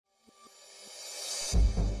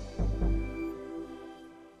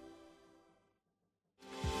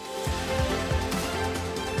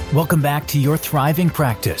Welcome back to Your Thriving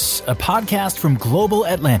Practice, a podcast from Global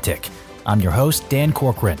Atlantic. I'm your host, Dan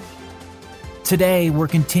Corcoran. Today, we're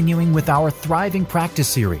continuing with our Thriving Practice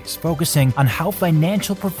series, focusing on how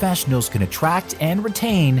financial professionals can attract and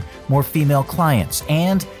retain more female clients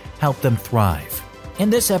and help them thrive. In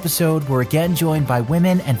this episode, we're again joined by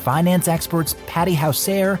women and finance experts Patti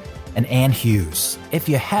Hausherr and Ann Hughes. If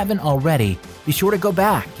you haven't already, be sure to go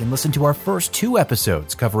back and listen to our first two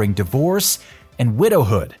episodes covering divorce and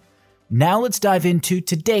widowhood. Now let's dive into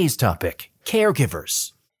today's topic,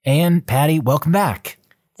 caregivers. Ann, Patti, welcome back.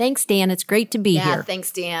 Thanks, Dan. It's great to be here. Yeah,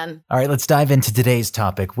 thanks, Dan. All right, let's dive into today's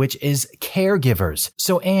topic, which is caregivers.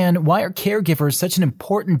 So, Ann, why are caregivers such an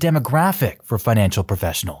important demographic for financial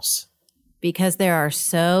professionals? Because there are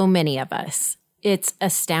so many of us. It's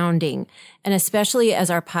astounding. And especially as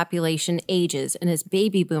our population ages and as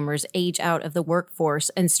baby boomers age out of the workforce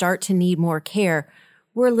and start to need more care,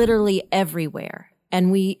 we're literally everywhere. And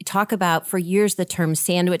we talk about for years the term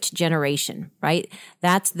sandwich generation, right?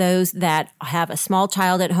 That's those that have a small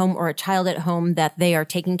child at home or a child at home that they are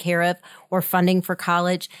taking care of or funding for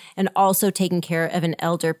college, and also taking care of an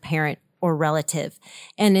elder parent or relative.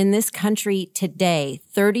 And in this country today,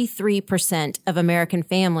 33% of American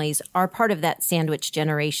families are part of that sandwich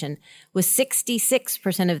generation, with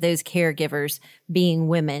 66% of those caregivers being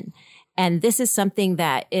women. And this is something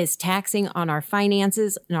that is taxing on our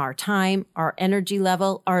finances and our time, our energy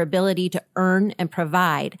level, our ability to earn and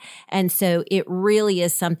provide. And so it really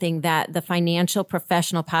is something that the financial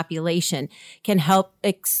professional population can help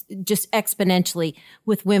just exponentially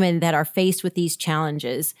with women that are faced with these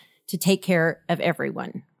challenges to take care of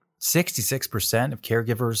everyone. 66% of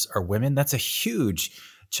caregivers are women. That's a huge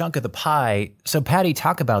chunk of the pie. So, Patti,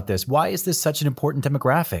 talk about this. Why is this such an important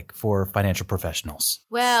demographic for financial professionals?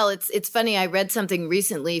 Well, it's funny. I read something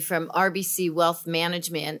recently from RBC Wealth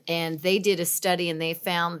Management, and they did a study and they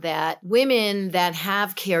found that women that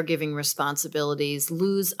have caregiving responsibilities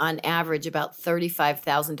lose on average about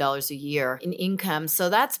 $35,000 a year in income. So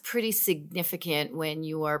that's pretty significant when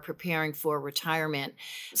you are preparing for retirement.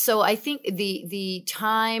 So I think the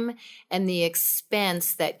time and the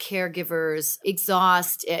expense that caregivers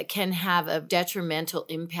exhaust can have a detrimental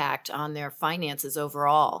impact on their finances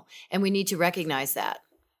overall. And we need to recognize that.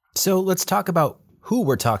 So let's talk about who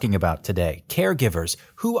we're talking about today. Caregivers.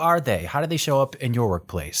 Who are they? How do they show up in your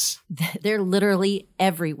workplace? They're literally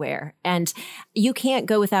everywhere. And you can't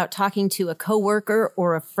go without talking to a coworker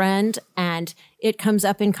or a friend, and it comes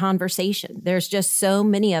up in conversation. There's just so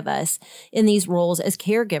many of us in these roles as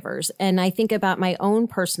caregivers. And I think about my own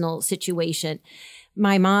personal situation.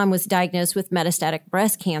 My mom was diagnosed with metastatic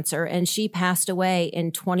breast cancer, and she passed away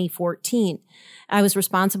in 2014. I was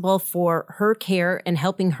responsible for her care and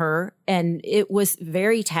helping her, and it was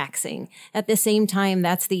very taxing. At the same time,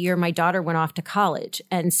 that's the year my daughter went off to college.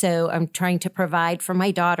 And so I'm trying to provide for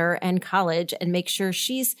my daughter and college and make sure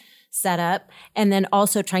she's set up, and then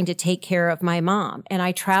also trying to take care of my mom. And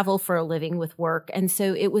I travel for a living with work. And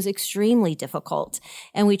so it was extremely difficult.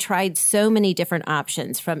 And we tried so many different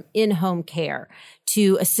options, from in-home care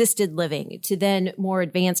to assisted living to then more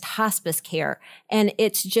advanced hospice care. And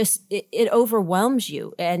it's just, it overwhelms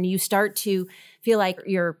you, and you start to feel like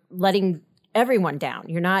you're letting everyone down.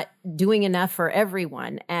 You're not doing enough for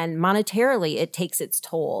everyone. And monetarily, it takes its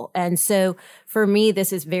toll. And so for me,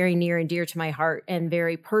 this is very near and dear to my heart and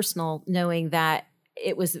very personal, knowing that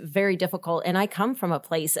it was very difficult. And I come from a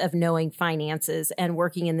place of knowing finances and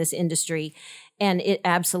working in this industry. And it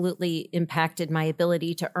absolutely impacted my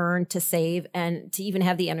ability to earn, to save, and to even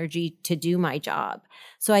have the energy to do my job.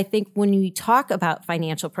 So I think when we talk about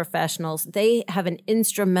financial professionals, they have an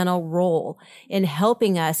instrumental role in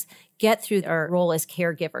helping us get through our role as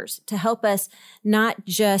caregivers, to help us not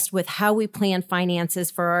just with how we plan finances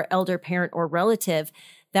for our elder parent or relative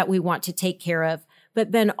that we want to take care of,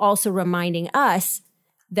 but then also reminding us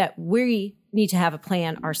that we need to have a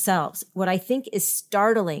plan ourselves. What I think is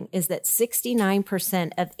startling is that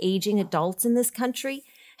 69% of aging adults in this country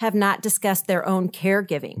have not discussed their own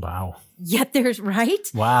caregiving. Wow. Yet there's, right?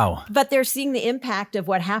 Wow. But they're seeing the impact of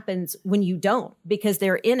what happens when you don't, because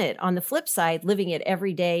they're in it on the flip side, living it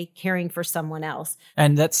every day, caring for someone else.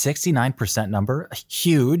 And that 69% number,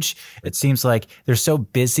 huge. It seems like they're so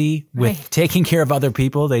busy with taking care of other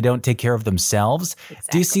people, they don't take care of themselves.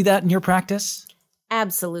 Exactly. Do you see that in your practice?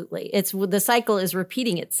 Absolutely. The cycle is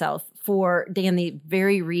repeating itself for, Dan, the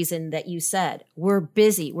very reason that you said. We're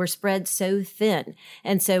busy. We're spread so thin.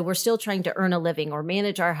 And so we're still trying to earn a living or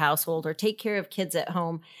manage our household or take care of kids at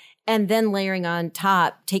home. And then layering on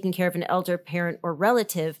top, taking care of an elder parent or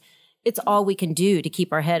relative it's all we can do to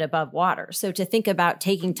keep our head above water. So to think about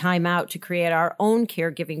taking time out to create our own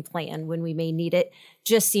caregiving plan when we may need it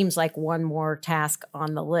just seems like one more task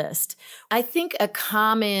on the list. I think a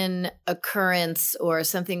common occurrence or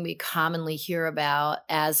something we commonly hear about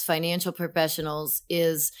as financial professionals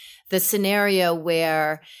is the scenario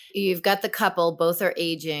where you've got the couple, both are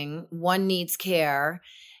aging, one needs care,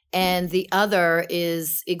 and the other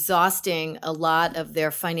is exhausting a lot of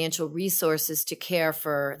their financial resources to care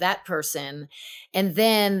for that person. And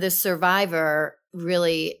then the survivor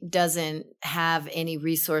really doesn't have any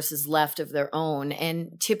resources left of their own.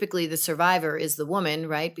 And typically the survivor is the woman,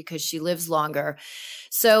 right? Because she lives longer.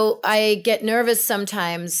 So I get nervous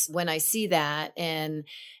sometimes when I see that. And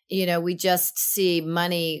we just see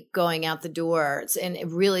money going out the door. And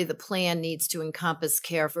really the plan needs to encompass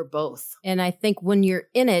care for both. And I think when you're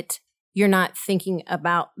in it, you're not thinking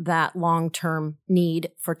about that long-term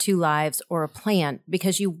need for two lives or a plan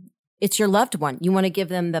because it's your loved one. You want to give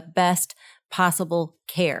them the best possible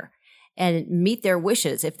care and meet their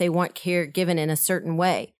wishes if they want care given in a certain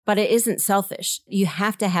way. But it isn't selfish. You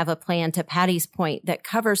have to have a plan, to Patti's point, that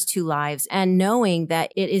covers two lives, and knowing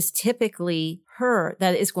that it is typically her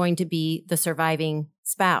that is going to be the surviving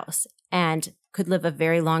spouse and could live a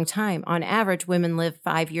very long time. On average, women live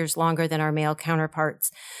 5 years longer than our male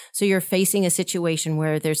counterparts. So you're facing a situation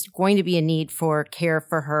where there's going to be a need for care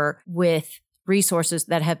for her with resources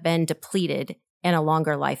that have been depleted and a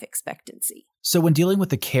longer life expectancy. So when dealing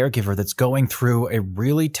with a caregiver that's going through a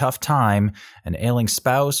really tough time, an ailing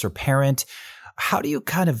spouse or parent, how do you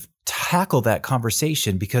kind of tackle that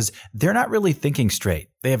conversation? Because they're not really thinking straight.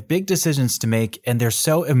 They have big decisions to make and they're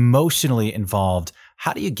so emotionally involved.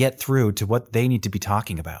 How do you get through to what they need to be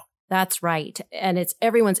talking about? That's right. And it's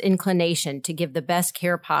everyone's inclination to give the best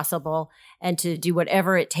care possible and to do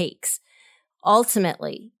whatever it takes.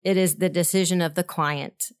 Ultimately, it is the decision of the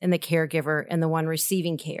client and the caregiver and the one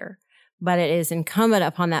receiving care. But it is incumbent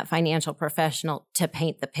upon that financial professional to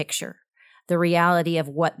paint the picture, the reality of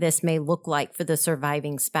what this may look like for the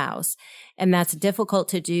surviving spouse. And that's difficult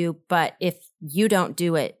to do, but if you don't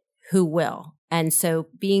do it, who will? And so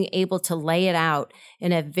being able to lay it out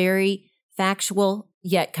in a very factual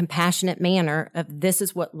yet compassionate manner of this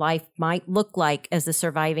is what life might look like as the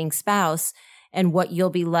surviving spouse and what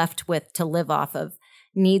you'll be left with to live off of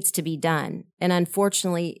needs to be done. And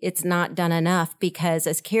unfortunately, it's not done enough because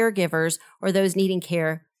as caregivers or those needing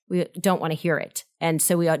care, we don't want to hear it. And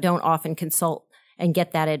so we don't often consult and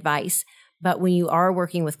get that advice. But when you are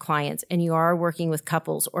working with clients and you are working with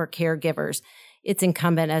couples or caregivers, it's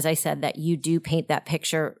incumbent, as I said, that you do paint that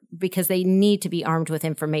picture because they need to be armed with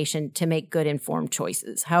information to make good informed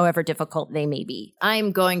choices, however difficult they may be.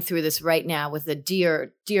 I'm going through this right now with a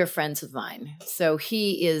dear friends of mine. So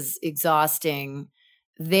he is exhausting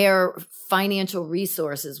their financial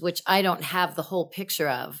resources, which I don't have the whole picture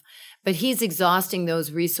of, but he's exhausting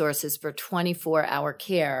those resources for 24-hour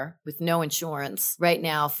care with no insurance right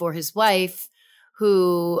now for his wife,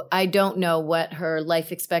 who I don't know what her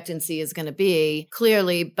life expectancy is going to be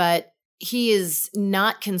clearly, but he is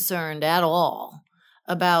not concerned at all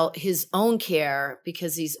about his own care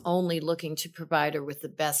because he's only looking to provide her with the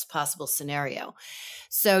best possible scenario.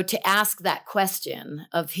 So to ask that question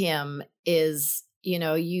of him is,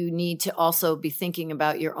 you need to also be thinking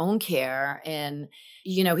about your own care and,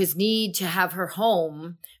 his need to have her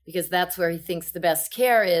home because that's where he thinks the best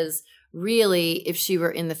care is. Really, if she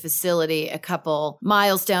were in the facility a couple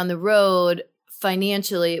miles down the road,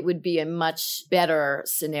 financially, it would be a much better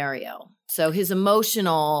scenario. So his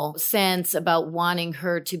emotional sense about wanting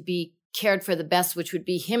her to be cared for the best, which would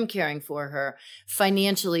be him caring for her,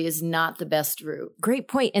 financially is not the best route. Great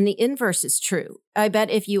point. And the inverse is true. I bet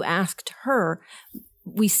if you asked her,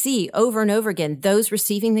 we see over and over again, those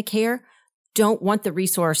receiving the care don't want the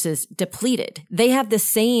resources depleted. They have the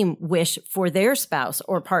same wish for their spouse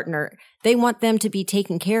or partner. They want them to be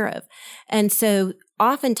taken care of. And so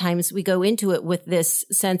oftentimes we go into it with this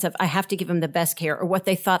sense of, I have to give them the best care or what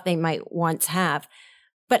they thought they might once have,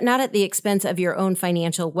 but not at the expense of your own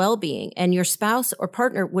financial well-being. And your spouse or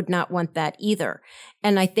partner would not want that either.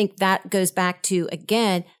 And I think that goes back to,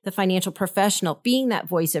 again, the financial professional being that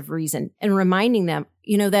voice of reason and reminding them,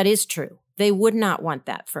 that is true. They would not want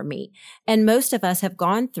that for me. And most of us have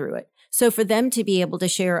gone through it. So for them to be able to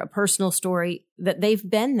share a personal story that they've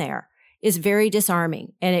been there is very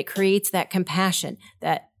disarming. And it creates that compassion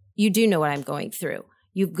that you do know what I'm going through.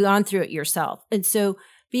 You've gone through it yourself. And so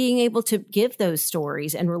being able to give those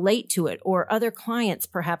stories and relate to it, or other clients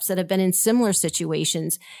perhaps that have been in similar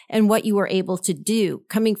situations, and what you were able to do,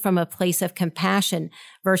 coming from a place of compassion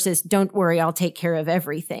versus don't worry, I'll take care of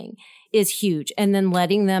everything, is huge. And then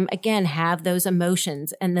letting them, again, have those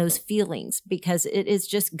emotions and those feelings, because it is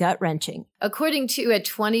just gut-wrenching. According to a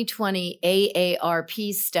 2020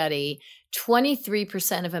 AARP study,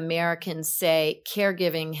 23% of Americans say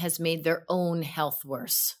caregiving has made their own health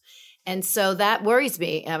worse. And so that worries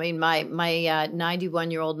me. I mean, my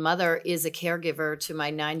 91-year-old mother is a caregiver to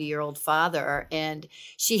my 90-year-old father, and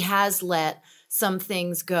she has let some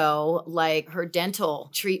things go, like her dental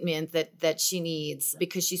treatment that she needs,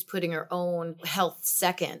 because she's putting her own health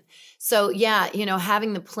second. So yeah,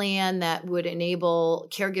 having the plan that would enable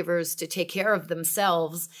caregivers to take care of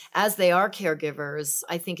themselves as they are caregivers,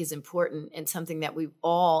 I think is important, and something that we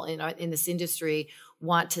all in this industry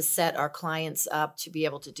want to set our clients up to be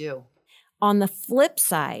able to do. On the flip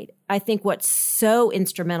side, I think what's so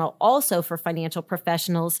instrumental also for financial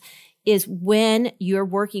professionals is when you're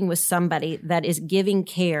working with somebody that is giving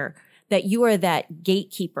care, that you are that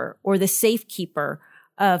gatekeeper or the safekeeper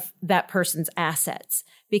of that person's assets.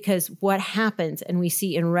 Because what happens, and we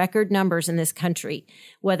see in record numbers in this country,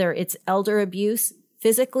 whether it's elder abuse,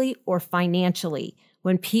 physically or financially,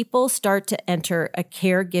 when people start to enter a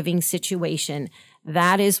caregiving situation,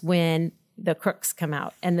 that is when the crooks come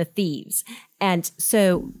out and the thieves. And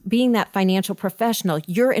so being that financial professional,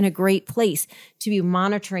 you're in a great place to be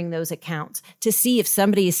monitoring those accounts, to see if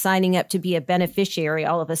somebody is signing up to be a beneficiary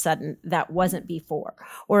all of a sudden that wasn't before,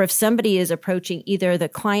 or if somebody is approaching either the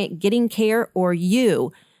client getting care or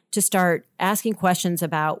you to start asking questions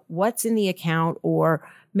about what's in the account or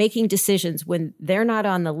making decisions when they're not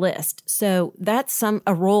on the list. So that's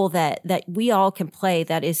a role that we all can play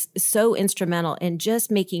that is so instrumental in just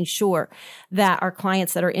making sure that our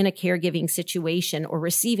clients that are in a caregiving situation or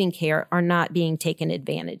receiving care are not being taken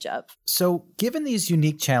advantage of. So given these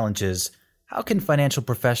unique challenges, how can financial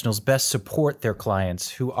professionals best support their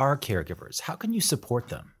clients who are caregivers? How can you support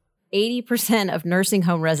them? 80% of nursing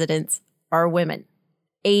home residents are women.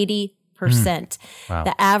 80%. Wow.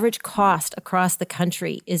 The average cost across the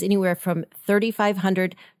country is anywhere from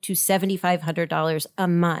 $3,500 to $7,500 a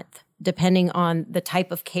month, depending on the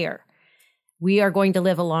type of care. We are going to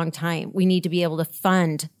live a long time. We need to be able to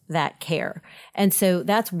fund that care. And so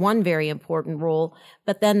that's one very important role.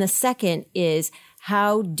 But then the second is,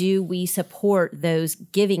 how do we support those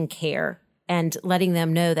giving care and letting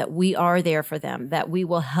them know that we are there for them, that we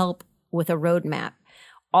will help with a roadmap.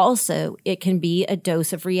 Also, it can be a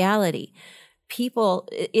dose of reality. People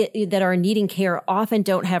that are needing care often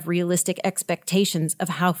don't have realistic expectations of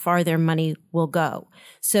how far their money will go.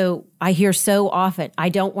 So I hear so often, I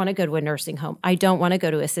don't want to go to a nursing home. I don't want to go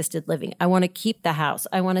to assisted living. I want to keep the house.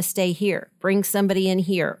 I want to stay here, bring somebody in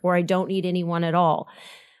here, or I don't need anyone at all.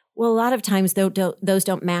 Well, a lot of times those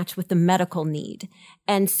don't match with the medical need.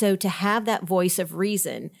 And so to have that voice of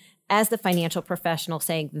reason as the financial professional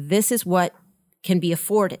saying, this is what can be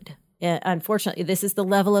afforded. Unfortunately, this is the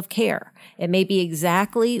level of care. It may be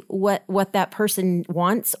exactly what that person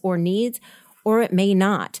wants or needs, or it may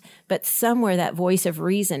not. But somewhere that voice of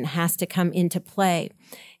reason has to come into play.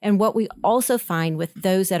 And what we also find with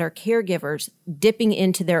those that are caregivers, dipping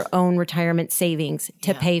into their own retirement savings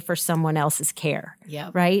to pay for someone else's care. Yeah.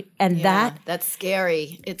 Right? And that's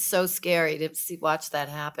scary. It's so scary to watch that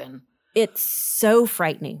happen. It's so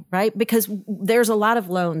frightening, right? Because there's a lot of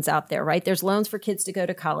loans out there, right? There's loans for kids to go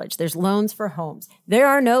to college. There's loans for homes. There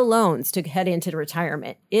are no loans to head into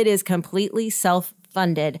retirement. It is completely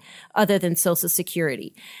self-funded other than Social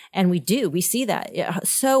Security. And we see that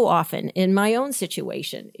so often in my own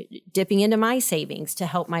situation, dipping into my savings to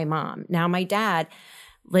help my mom. Now my dad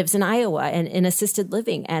lives in Iowa and in assisted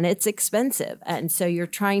living, and it's expensive. And so you're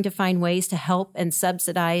trying to find ways to help and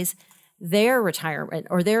subsidize their retirement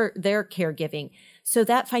or their caregiving. So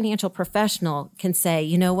that financial professional can say,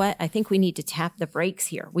 you know what, I think we need to tap the brakes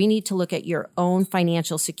here. We need to look at your own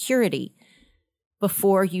financial security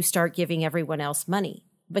before you start giving everyone else money.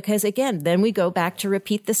 Because again, then we go back to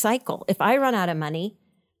repeat the cycle. If I run out of money,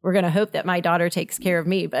 we're going to hope that my daughter takes care of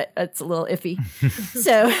me, but it's a little iffy.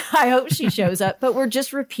 So I hope she shows up, but we're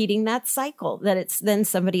just repeating that cycle, that it's then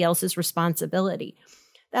somebody else's responsibility.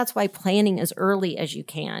 That's why planning as early as you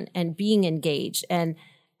can and being engaged and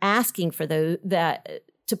asking for that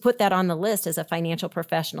to put that on the list as a financial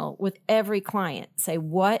professional with every client. Say,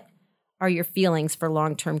 what are your feelings for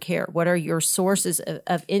long-term care? What are your sources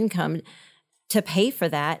of income to pay for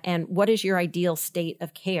that? And what is your ideal state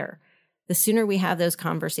of care? The sooner we have those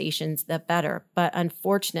conversations, the better. But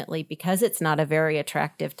unfortunately, because it's not a very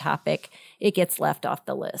attractive topic, it gets left off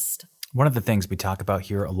the list. One of the things we talk about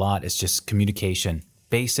here a lot is just communication,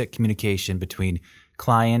 basic communication between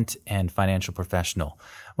client and financial professional.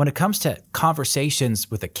 When it comes to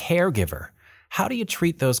conversations with a caregiver, how do you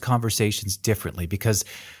treat those conversations differently? Because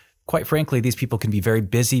quite frankly, these people can be very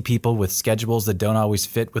busy people with schedules that don't always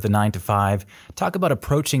fit with a 9 to 5. Talk about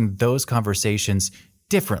approaching those conversations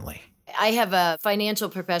differently. I have a financial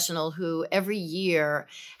professional who every year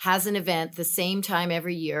has an event the same time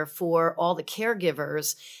every year for all the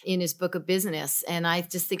caregivers in his book of business. And I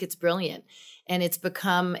just think it's brilliant. And it's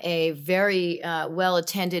become a very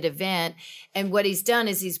well-attended event. And what he's done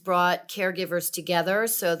is he's brought caregivers together.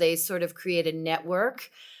 So they sort of create a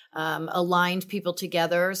network, aligned people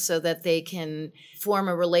together so that they can form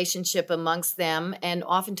a relationship amongst them, and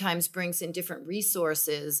oftentimes brings in different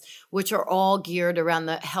resources, which are all geared around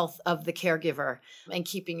the health of the caregiver and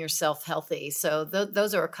keeping yourself healthy. So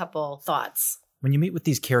those are a couple thoughts. When you meet with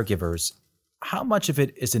these caregivers, how much of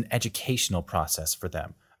it is an educational process for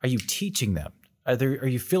them? Are you teaching them? Are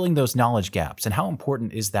you filling those knowledge gaps? And how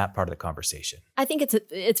important is that part of the conversation? I think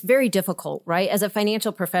it's very difficult, right? As a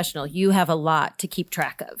financial professional, you have a lot to keep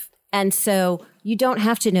track of. And so you don't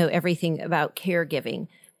have to know everything about caregiving,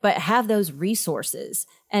 but have those resources.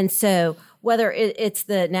 And so whether it's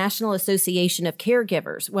the National Association of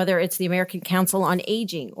Caregivers, whether it's the American Council on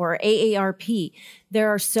Aging or AARP, there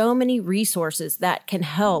are so many resources that can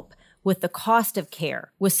help with the cost of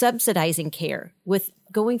care, with subsidizing care, with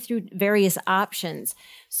going through various options.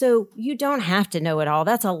 So you don't have to know it all.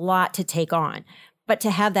 That's a lot to take on. But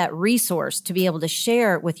to have that resource to be able to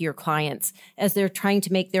share with your clients as they're trying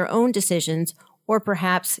to make their own decisions, or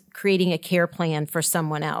perhaps creating a care plan for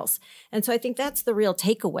someone else. And so I think that's the real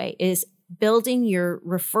takeaway, is building your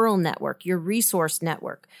referral network, your resource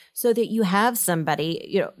network, so that you have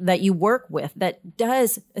somebody, that you work with that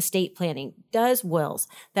does estate planning, does wills,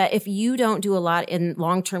 that if you don't do a lot in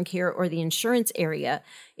long-term care or the insurance area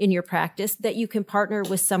in your practice, that you can partner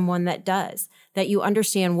with someone that does, that you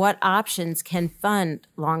understand what options can fund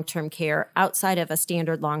long-term care outside of a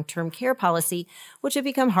standard long-term care policy, which have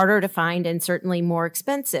become harder to find and certainly more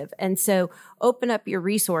expensive. And so open up your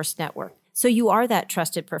resource network. So you are that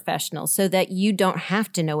trusted professional, so that you don't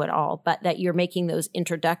have to know it all, but that you're making those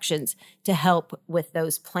introductions to help with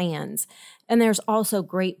those plans. And there's also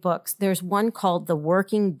great books. There's one called The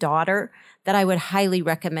Working Daughter that I would highly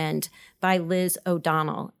recommend, by Liz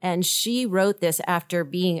O'Donnell. And she wrote this after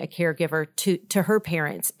being a caregiver to her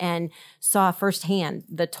parents and saw firsthand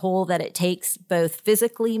the toll that it takes, both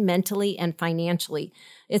physically, mentally, and financially.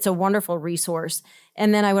 It's a wonderful resource.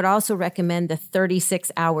 And then I would also recommend The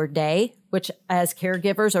 36-Hour Day, which as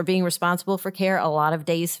caregivers are being responsible for care, a lot of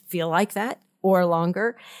days feel like that or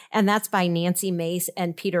longer. And that's by Nancy Mace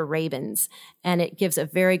and Peter Rabins. And it gives a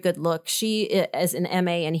very good look. She is an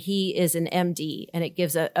MA and he is an MD. And it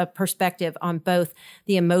gives a perspective on both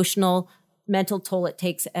the emotional, mental toll it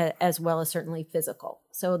takes, as well as certainly physical.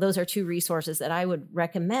 So those are two resources that I would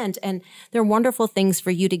recommend. And they're wonderful things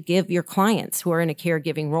for you to give your clients who are in a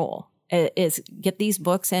caregiving role, is get these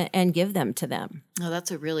books and give them to them. Oh,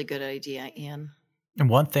 that's a really good idea, Anne. And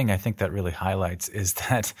one thing I think that really highlights is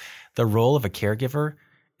that the role of a caregiver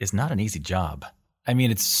is not an easy job. I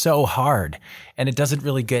mean, it's so hard, and it doesn't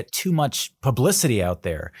really get too much publicity out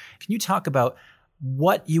there. Can you talk about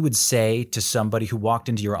what you would say to somebody who walked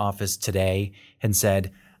into your office today and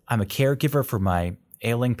said, I'm a caregiver for my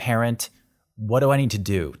ailing parent. What do I need to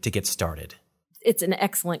do to get started? It's an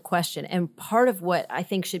excellent question. And part of what I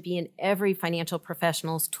think should be in every financial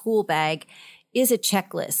professional's tool bag is a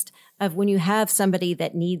checklist of when you have somebody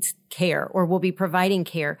that needs care or will be providing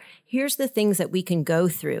care. Here's the things that we can go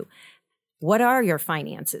through. What are your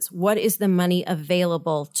finances? What is the money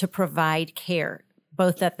available to provide care,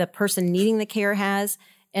 both that the person needing the care has,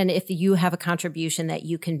 and if you have a contribution that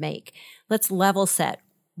you can make? Let's level set,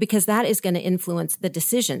 because that is going to influence the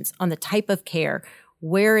decisions on the type of care,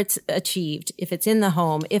 where it's achieved, if it's in the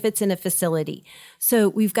home, if it's in a facility. So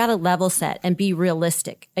we've got to level set and be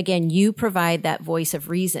realistic. Again, you provide that voice of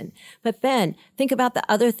reason. But then think about the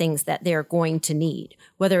other things that they're going to need,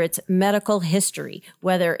 whether it's medical history,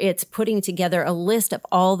 whether it's putting together a list of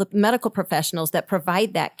all the medical professionals that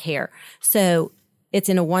provide that care. So it's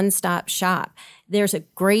in a one-stop shop. There's a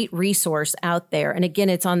great resource out there. And again,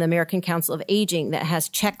 it's on the American Council of Aging that has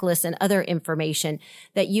checklists and other information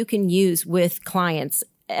that you can use with clients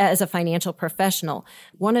as a financial professional.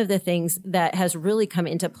 One of the things that has really come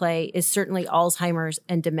into play is certainly Alzheimer's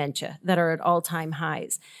and dementia that are at all-time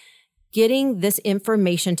highs. Getting this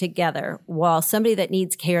information together while somebody that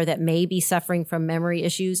needs care that may be suffering from memory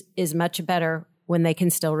issues is much better when they can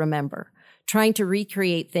still remember. Trying to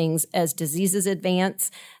recreate things as diseases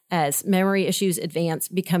advance as memory issues advance,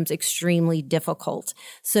 becomes extremely difficult.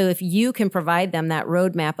 So if you can provide them that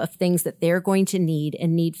roadmap of things that they're going to need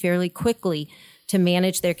and need fairly quickly to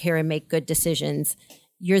manage their care and make good decisions,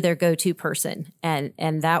 you're their go-to person.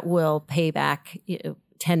 And that will pay back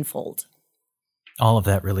tenfold. All of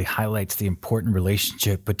that really highlights the important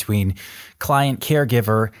relationship between client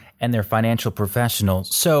caregiver and their financial professional.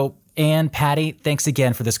 So, Anne, Patti, thanks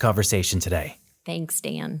again for this conversation today. Thanks,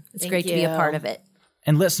 Dan. It's great to be a part of it.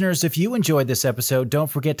 And listeners, if you enjoyed this episode, don't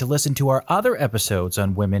forget to listen to our other episodes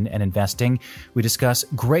on women and investing. We discuss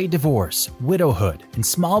gray divorce, widowhood, and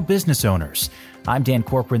small business owners. I'm Dan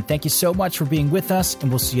Corcoran. Thank you so much for being with us, and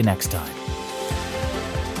we'll see you next time.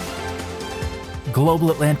 Global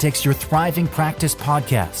Atlantic's Your Thriving Practice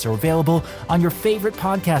podcasts are available on your favorite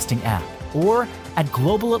podcasting app or at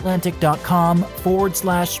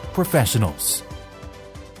globalatlantic.com/professionals.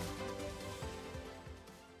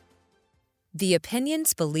 The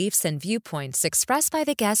opinions, beliefs, and viewpoints expressed by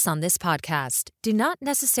the guests on this podcast do not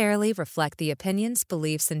necessarily reflect the opinions,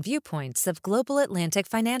 beliefs, and viewpoints of Global Atlantic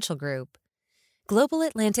Financial Group. Global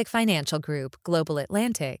Atlantic Financial Group, Global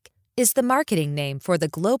Atlantic, is the marketing name for the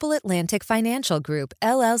Global Atlantic Financial Group,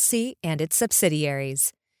 LLC, and its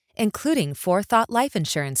subsidiaries, including Forethought Life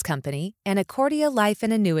Insurance Company and Accordia Life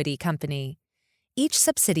and Annuity Company. Each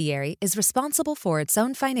subsidiary is responsible for its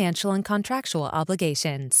own financial and contractual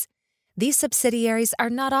obligations. These subsidiaries are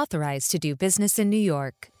not authorized to do business in New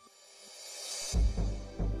York.